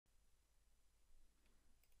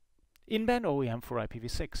In-band OAM for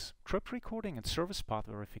IPv6, trip recording and service path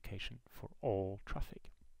verification for all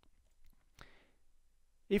traffic.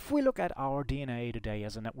 If we look at our DNA today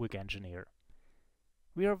as a network engineer,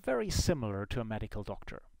 we are very similar to a medical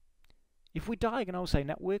doctor. If we diagnose a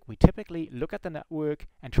network, we typically look at the network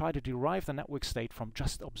and try to derive the network state from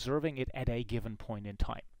just observing it at a given point in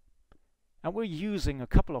time. And we're using a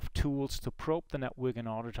couple of tools to probe the network in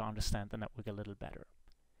order to understand the network a little better.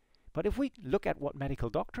 But if we look at what medical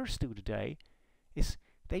doctors do today, is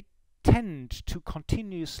they tend to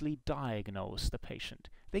continuously diagnose the patient.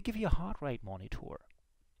 They give you a heart rate monitor.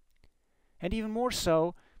 And even more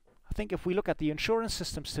so, I think if we look at the insurance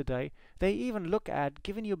systems today, they even look at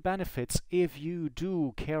giving you benefits if you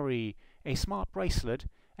do carry a smart bracelet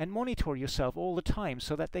and monitor yourself all the time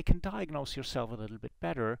so that they can diagnose yourself a little bit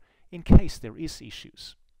better in case there is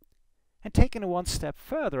issues. And taking it one step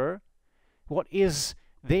further, what is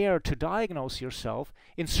there to diagnose yourself,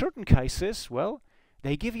 in certain cases, well,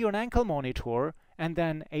 they give you an ankle monitor, and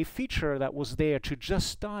then a feature that was there to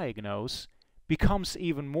just diagnose becomes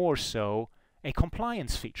even more so a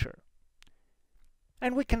compliance feature.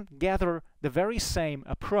 And we can gather the very same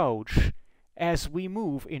approach as we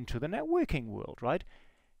move into the networking world, right?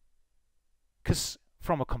 Because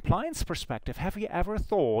from a compliance perspective, have you ever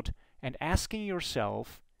thought and asking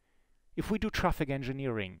yourself, if we do traffic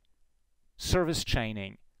engineering, service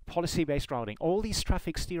chaining, policy-based routing, all these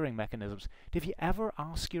traffic steering mechanisms, did you ever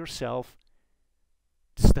ask yourself,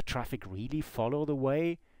 does the traffic really follow the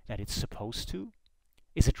way that it's supposed to?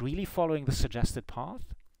 Is it really following the suggested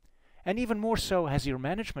path? And even more so, has your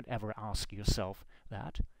management ever asked yourself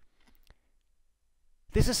that?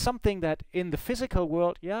 This is something that in the physical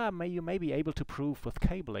world, you may be able to prove with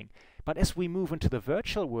cabling. But as we move into the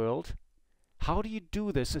virtual world, how do you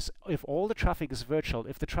do this if all the traffic is virtual,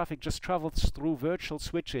 if the traffic just travels through virtual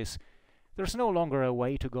switches? There's no longer a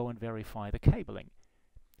way to go and verify the cabling.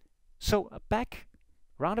 So back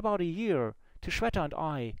round about a year, to Shweta and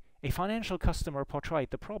I, a financial customer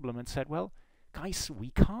portrayed the problem and said, well, guys,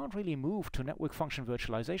 we can't really move to network function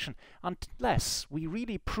virtualization unless we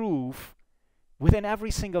really prove within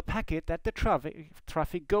every single packet that the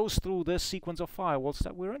traffic goes through the sequence of firewalls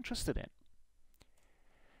that we're interested in.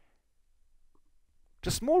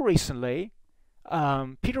 Just more recently,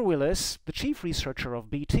 Peter Willis, the chief researcher of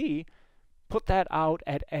BT, put that out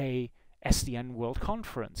at a SDN World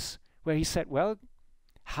Conference, where he said, well,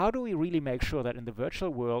 how do we really make sure that in the virtual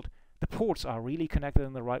world the ports are really connected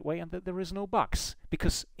in the right way and that there is no bugs?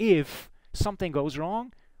 Because if something goes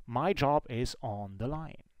wrong, my job is on the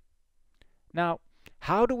line. Now,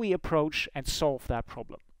 how do we approach and solve that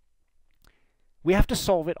problem? We have to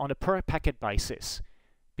solve it on a per packet basis,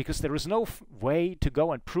 because there is no way to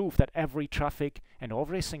go and prove that every traffic and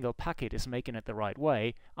every single packet is making it the right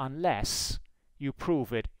way unless you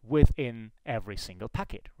prove it within every single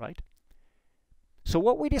packet, right? So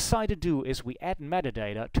what we decide to do is we add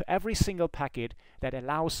metadata to every single packet that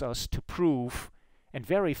allows us to prove and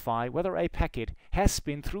verify whether a packet has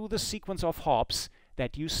been through the sequence of hops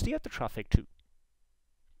that you steered the traffic to.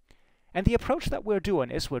 And the approach that we're doing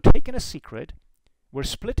is we're taking a secret, we're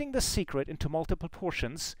splitting the secret into multiple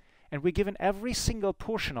portions, and we're giving every single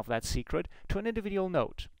portion of that secret to an individual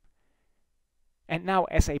node. And now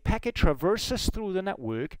as a packet traverses through the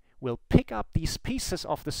network, we'll pick up these pieces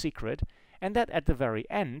of the secret, and that at the very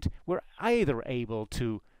end, we're either able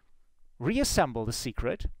to reassemble the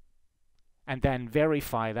secret and then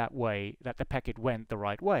verify that way that the packet went the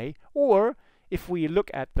right way, or if we look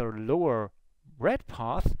at the lower red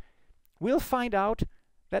path, we'll find out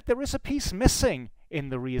that there is a piece missing in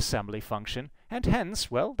the reassembly function, and hence,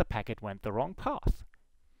 well, the packet went the wrong path.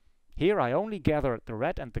 Here I only gathered the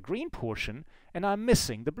red and the green portion, and I'm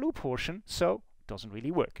missing the blue portion, so it doesn't really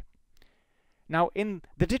work. Now, in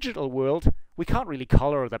the digital world, we can't really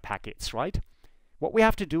color the packets, right? What we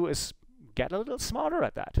have to do is get a little smarter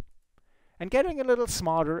at that. And getting a little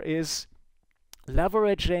smarter is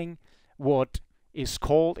leveraging what is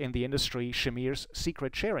called in the industry Shamir's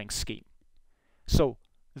secret sharing scheme. So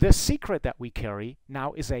the secret that we carry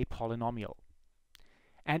now is a polynomial.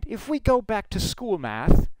 And if we go back to school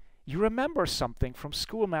math, you remember something from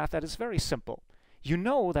school math that is very simple. You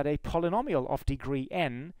know that a polynomial of degree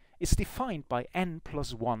n is defined by n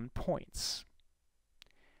plus 1 points.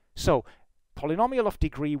 So polynomial of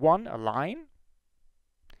degree 1, a line,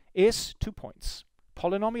 is 2 points.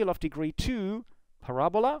 Polynomial of degree 2,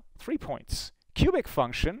 parabola, 3 points. Cubic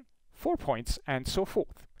function, 4 points, and so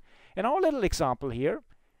forth. In our little example here,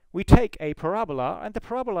 we take a parabola, and the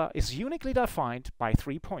parabola is uniquely defined by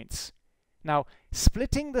 3 points. Now,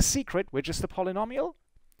 splitting the secret, which is the polynomial,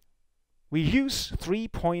 we use 3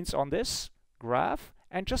 points on this graph,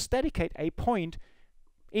 and just dedicate a point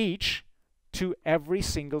each to every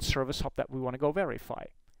single service hop that we want to go verify.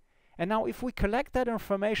 And now if we collect that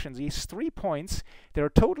information, these 3 points, they're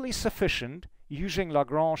totally sufficient using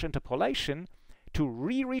Lagrange interpolation to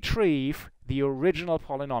retrieve the original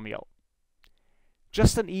polynomial.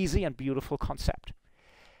 Just an easy and beautiful concept.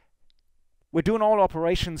 We're doing all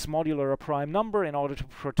operations modular a prime number in order to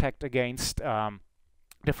protect against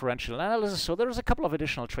differential analysis, so there's a couple of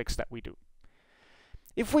additional tricks that we do.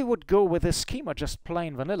 If we would go with this schema just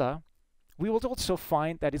plain vanilla, we would also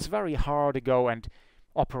find that it's very hard to go and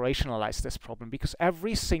operationalize this problem because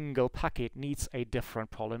every single packet needs a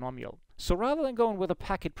different polynomial. So rather than going with a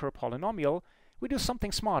packet per polynomial, we do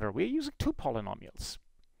something smarter. We're using 2 polynomials.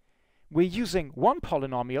 We're using one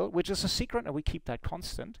polynomial, which is a secret, and we keep that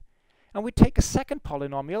constant. And we take a second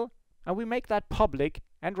polynomial, and we make that public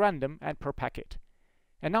and random and per packet.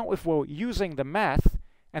 And now if we're using the math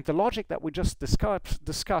and the logic that we just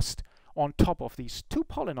discussed on top of these 2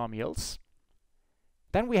 polynomials,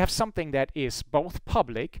 then we have something that is both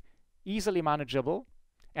public, easily manageable,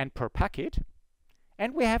 and per packet,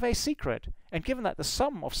 and we have a secret. And given that the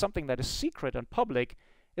sum of something that is secret and public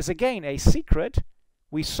is again a secret,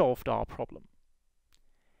 we solved our problem.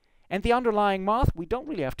 And the underlying math, we don't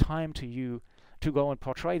really have time to go and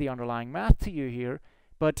portray the underlying math to you here,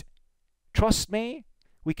 but trust me,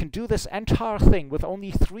 we can do this entire thing with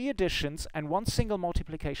only 3 additions and 1 single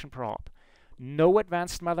multiplication per hop. No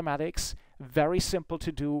advanced mathematics, very simple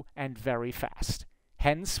to do and very fast.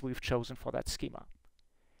 Hence, we've chosen for that schema.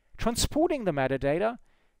 Transporting the metadata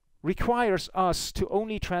requires us to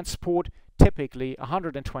only transport typically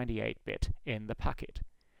 128-bit in the packet.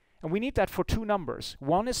 And we need that for 2 numbers.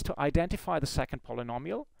 One is to identify the second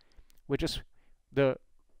polynomial, which is the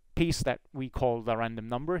piece that we call the random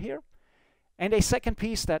number here, and a second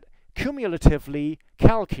piece that cumulatively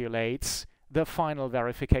calculates the final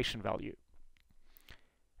verification value.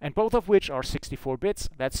 And both of which are 64 bits.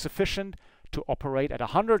 That's sufficient to operate at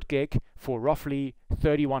 100 gig for roughly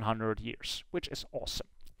 3,100 years, which is awesome.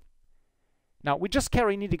 Now, we just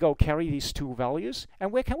need to go carry these 2 values.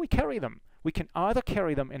 And where can we carry them? We can either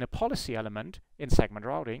carry them in a policy element in segment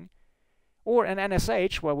routing, or an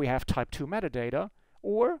NSH where we have type 2 metadata,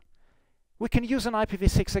 or we can use an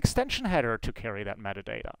IPv6 extension header to carry that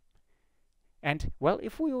metadata. And, well,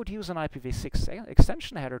 if we would use an IPv6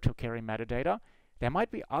 extension header to carry metadata, there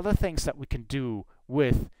might be other things that we can do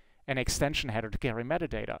with an extension header to carry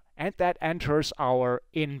metadata, and that enters our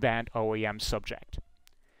in-band OAM subject.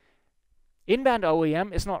 In-band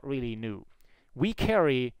OAM is not really new. We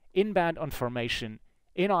carry in-band information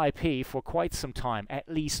in IP for quite some time, at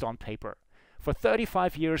least on paper. For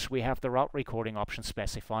 35 years, we have the route recording option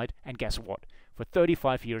specified, and guess what? For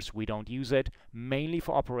 35 years, we don't use it, mainly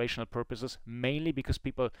for operational purposes, mainly because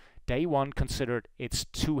people, day one, considered it's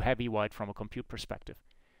too heavyweight from a compute perspective.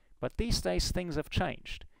 But these days, things have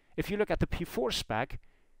changed. If you look at the P4 spec,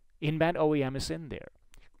 in-band OAM is in there.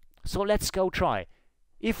 So let's go try.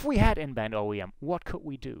 If we had in-band OAM, what could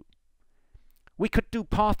we do? We could do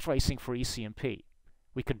path tracing for ECMP.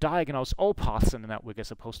 We could diagnose all paths in the network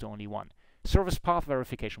as opposed to only one. Service path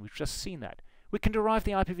verification, we've just seen that. We can derive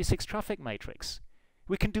the IPv6 traffic matrix.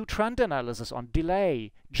 We can do trend analysis on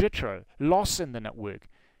delay, jitter, loss in the network.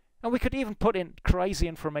 And we could even put in crazy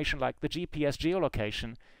information like the GPS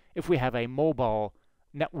geolocation if we have a mobile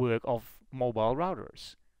network of mobile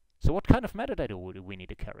routers. So what kind of metadata would we need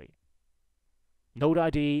to carry? Node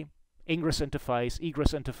ID, ingress interface,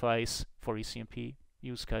 egress interface for ECMP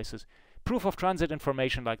use cases, proof of transit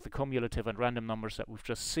information like the cumulative and random numbers that we've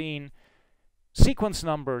just seen, sequence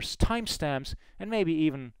numbers, timestamps, and maybe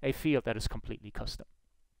even a field that is completely custom.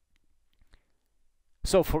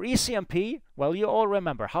 So for ECMP, well, you all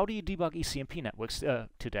remember, how do you debug ECMP networks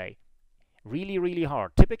today? Really, really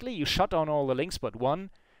hard. Typically, you shut down all the links but one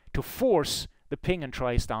to force the ping and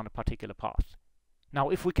trace down a particular path. Now,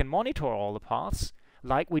 if we can monitor all the paths,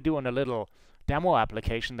 like we do in a little demo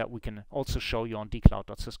application that we can also show you on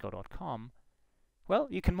dcloud.cisco.com, well,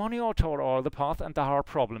 you can monitor all the path and the hard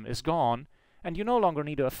problem is gone, and you no longer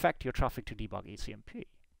need to affect your traffic to debug ECMP.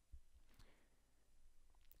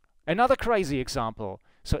 Another crazy example.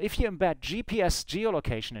 So if you embed GPS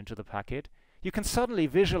geolocation into the packet, you can suddenly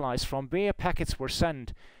visualize from where packets were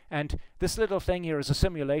sent. And this little thing here is a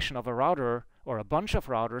simulation of a router or a bunch of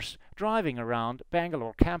routers driving around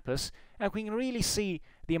Bangalore campus. And we can really see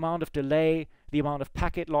the amount of delay, the amount of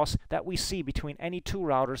packet loss that we see between any 2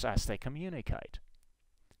 routers as they communicate.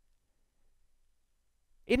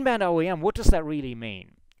 In-band OAM, what does that really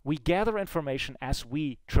mean? We gather information as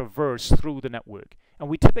we traverse through the network. And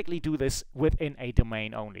we typically do this within a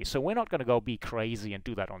domain only. So we're not going to go be crazy and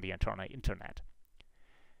do that on the internet.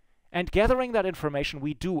 And gathering that information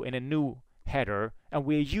we do in a new header, and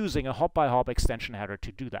we're using a hop-by-hop extension header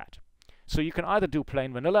to do that. So you can either do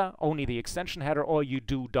plain vanilla, only the extension header, or you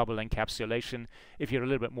do double encapsulation if you're a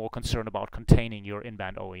little bit more concerned about containing your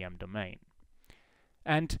in-band OAM domain.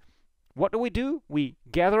 And what do? We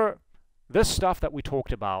gather this stuff that we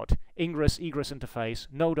talked about, ingress, egress interface,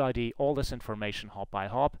 node ID, all this information hop by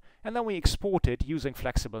hop, and then we export it using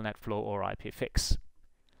flexible NetFlow or IPFix.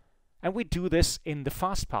 And we do this in the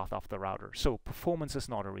fast path of the router, so performance is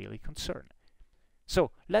not a really concern.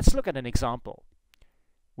 So let's look at an example.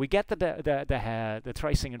 We get the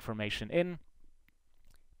tracing information in.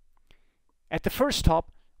 At the first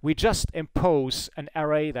hop, we just impose an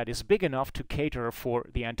array that is big enough to cater for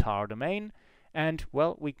the entire domain, and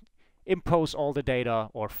well, we impose all the data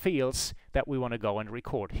or fields that we want to go and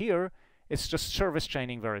record. Here, it's just service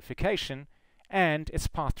chaining verification, and it's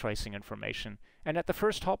path tracing information. And at the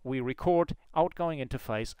first hop, we record outgoing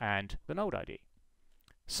interface and the node ID.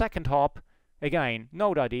 Second hop, again,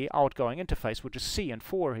 node ID, outgoing interface, which is C and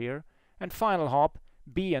 4 here. And final hop,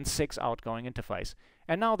 B and 6 outgoing interface.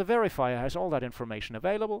 And now the verifier has all that information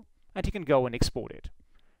available, and he can go and export it.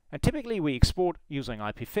 And typically we export using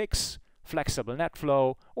IPFix, flexible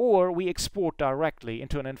NetFlow, or we export directly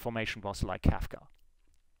into an information bus like Kafka.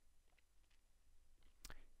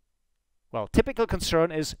 Well, typical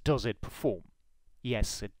concern is, does it perform?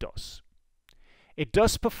 Yes, it does. It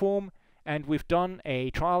does perform, and we've done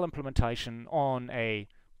a trial implementation on a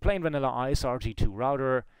plain vanilla ISRG2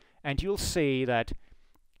 router, and you'll see that,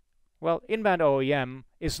 well, in-band OAM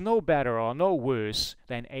is no better or no worse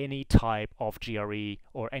than any type of GRE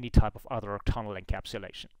or any type of other tunnel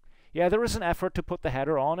encapsulation. Yeah, there is an effort to put the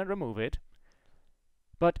header on and remove it,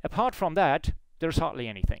 but apart from that, there's hardly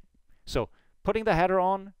anything. So putting the header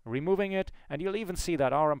on, removing it, and you'll even see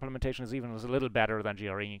that our implementation is even a little better than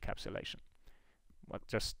GRE encapsulation. What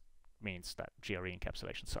just means that GRE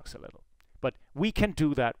encapsulation sucks a little. But we can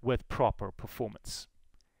do that with proper performance.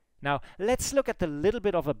 Now, let's look at the little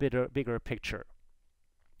bit of a bigger picture.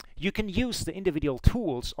 You can use the individual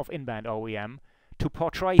tools of in-band OAM to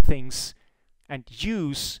portray things and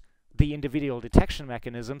use the individual detection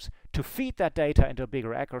mechanisms to feed that data into a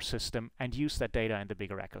bigger ecosystem and use that data in the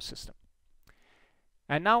bigger ecosystem.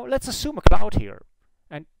 And now let's assume a cloud here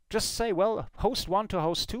and just say, well, host 1 to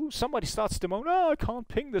host 2, somebody starts to moan, oh, I can't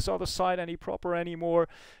ping this other side anymore.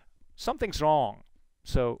 Something's wrong.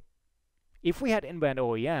 So if we had in-band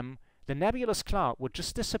OAM, the nebulous cloud would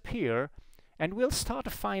just disappear, and we'll start to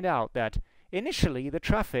find out that initially the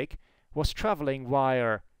traffic was traveling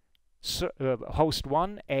via host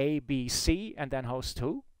 1, A, B, C, and then host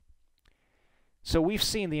 2. So we've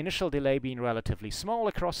seen the initial delay being relatively small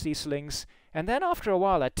across these links, and then after a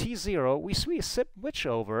while at T0, we see a switch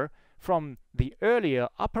over from the earlier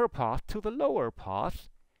upper path to the lower path.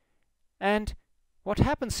 And what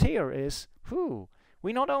happens here is,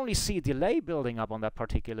 we not only see delay building up on that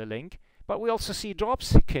particular link, but we also see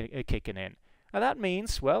drops kicking in. And that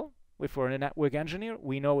means, well, if we're a network engineer,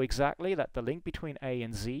 we know exactly that the link between A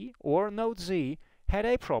and Z, or node Z, had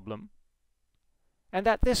a problem, and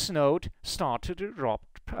that this node started to drop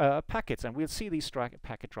packets, and we'll see these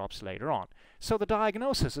packet drops later on. So the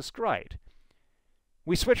diagnosis is great.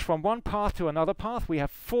 We switch from one path to another path, we have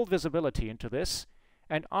full visibility into this,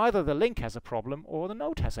 and either the link has a problem or the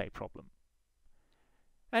node has a problem.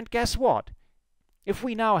 And guess what? If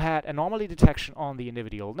we now had anomaly detection on the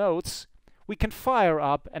individual nodes, we can fire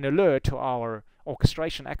up an alert to our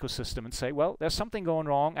orchestration ecosystem and say, well, there's something going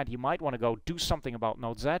wrong, and you might want to go do something about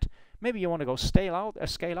node Z. Maybe you want to go scale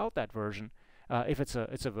out that version if it's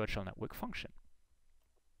a virtual network function.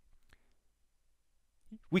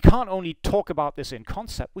 We can't only talk about this in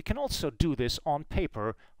concept, we can also do this on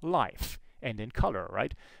paper, live, and in color,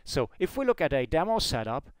 right? So if we look at a demo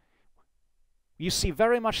setup, you see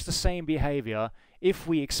very much the same behavior if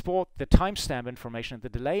we export the timestamp information and the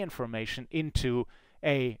delay information into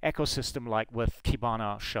a ecosystem like with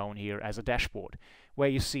Kibana shown here as a dashboard, where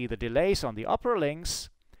you see the delays on the upper links,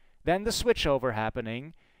 then the switchover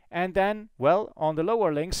happening, and then, well, on the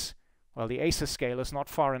lower links, well, the ACES scale is not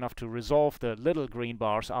far enough to resolve the little green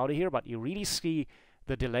bars out of here, but you really see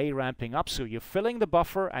the delay ramping up. So you're filling the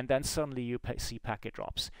buffer, and then suddenly you see packet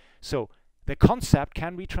drops. So the concept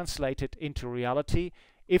can be translated into reality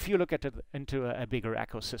if you look at it into a bigger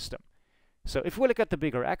ecosystem. So if we look at the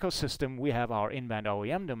bigger ecosystem, we have our in-band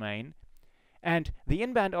OAM domain, and the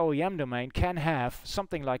in-band OAM domain can have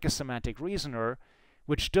something like a semantic reasoner,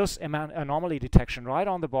 which does anomaly detection right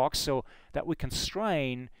on the box so that we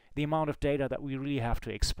constrain the amount of data that we really have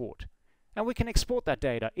to export. And we can export that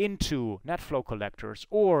data into NetFlow collectors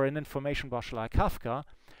or an information bus like Kafka,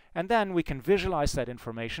 And then we can visualize that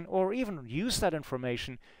information or even use that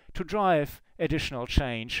information to drive additional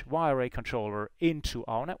change via a controller into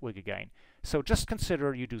our network again. So just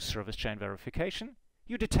consider you do service chain verification,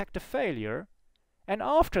 you detect a failure, and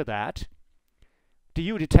after that,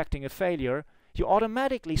 you detecting a failure, you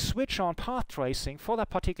automatically switch on path tracing for that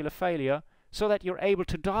particular failure so that you're able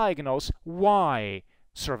to diagnose why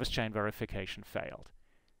service chain verification failed.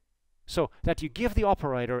 So that you give the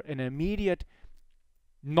operator an immediate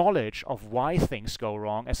knowledge of why things go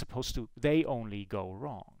wrong as opposed to they only go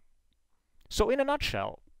wrong. So in a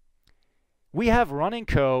nutshell, we have running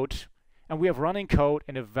code, and we have running code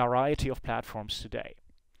in a variety of platforms today.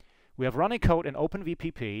 We have running code in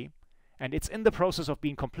OpenVPP, and it's in the process of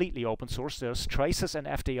being completely open source. There's traces in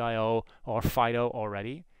FDIO or Fido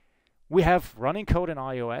already. We have running code in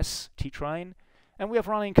iOS, T-Train, and we have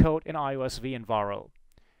running code in iOSV and Varo.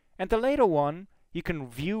 And the later one, you can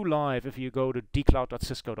view live if you go to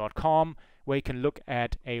dcloud.cisco.com, where you can look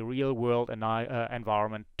at a real-world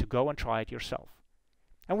environment to go and try it yourself.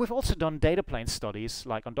 And we've also done data plane studies,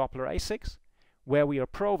 like on Doppler ASICs, where we are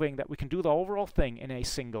proving that we can do the overall thing in a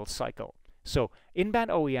single cycle. So in-band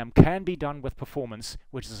OAM can be done with performance,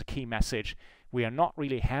 which is a key message. We are not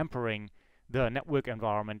really hampering the network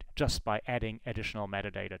environment just by adding additional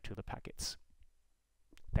metadata to the packets.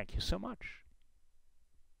 Thank you so much.